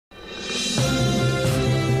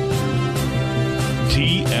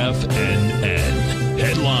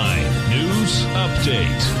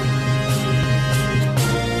update.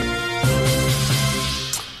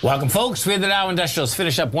 Welcome, folks. We had the Dow Industrials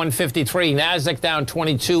finish up 153. NASDAQ down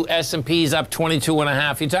 22. S&P's up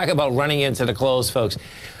 22.5. You talk about running into the close, folks.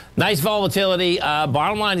 Nice volatility.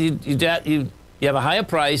 Bottom line, you have a higher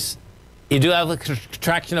price. You do have a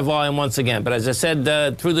contraction of volume once again. But as I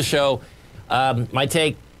said through the show, my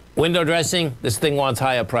take, window dressing, this thing wants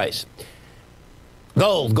higher price.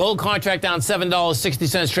 Gold contract down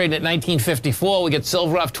 $7.60, trading at $19.54. We get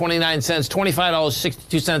silver off 29 cents,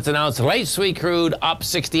 $25.62 an ounce. Light sweet crude up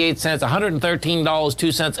 68 cents,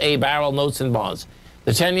 $113.02 a barrel. Notes and bonds.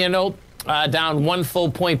 The 10-year note down 1 full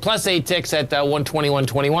point plus 8 ticks at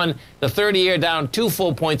 121.21. The 30-year down 2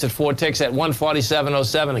 full points at 4 ticks at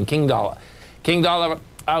 147.07. And King Dollar. King Dollar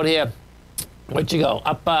out here, where'd you go?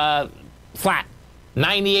 Up flat,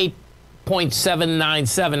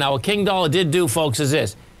 98.797. Now, what King Dollar did do, folks, is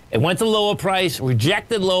this. It went to lower price,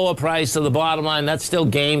 rejected lower price, so the bottom line, that's still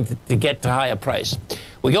game to get to higher price.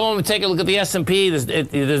 We go over and take a look at the S&P.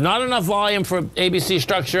 There's not enough volume for ABC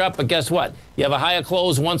structure up, but guess what? You have a higher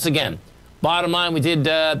close once again. Bottom line, we did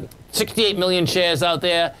 68 million shares out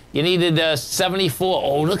there. You needed 74.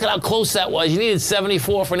 Oh, look at how close that was. You needed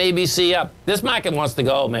 74 for an ABC up. This market wants to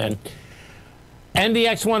go, man.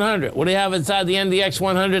 NDX 100. What do you have inside the NDX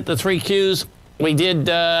 100? The 3 Qs. We did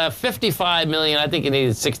 55 million. I think you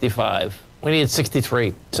needed 65. We needed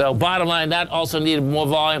 63. So bottom line, that also needed more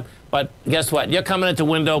volume. But guess what? You're coming into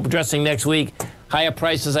window dressing next week. Higher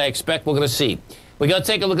prices, I expect we're going to see. We got to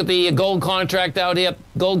take a look at the gold contract out here.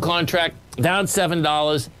 Gold contract down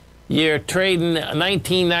 $7. You're trading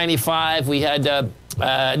 1995. We had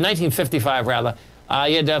 1955 rather.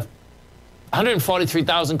 You had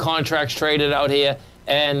 143,000 contracts traded out here,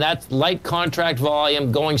 and that's light contract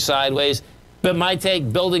volume going sideways. But my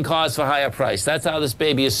take, building cause for higher price. That's how this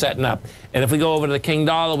baby is setting up. And if we go over to the King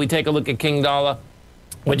Dollar, we take a look at King Dollar.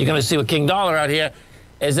 What you're going to see with King Dollar out here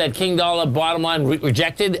is that King Dollar bottom line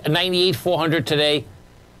rejected 98,400 today.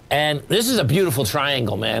 And this is a beautiful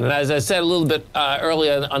triangle, man. And as I said a little bit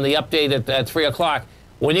earlier on the update at 3 o'clock,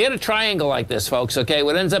 when you get a triangle like this, folks, okay,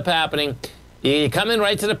 what ends up happening, you come in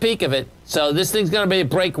right to the peak of it, so this thing's going to be a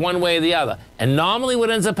break one way or the other. And normally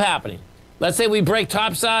what ends up happening, let's say we break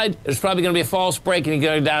topside, there's probably going to be a false break and you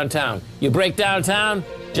go downtown. You break downtown,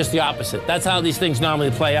 just the opposite. That's how these things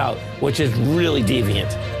normally play out, which is really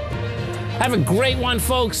deviant. Have a great one,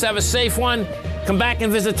 folks. Have a safe one. Come back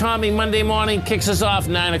and visit Tommy Monday morning. Kicks us off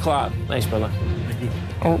 9 o'clock. Thanks, brother. Thank you.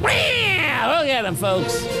 Look at him,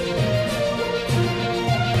 folks.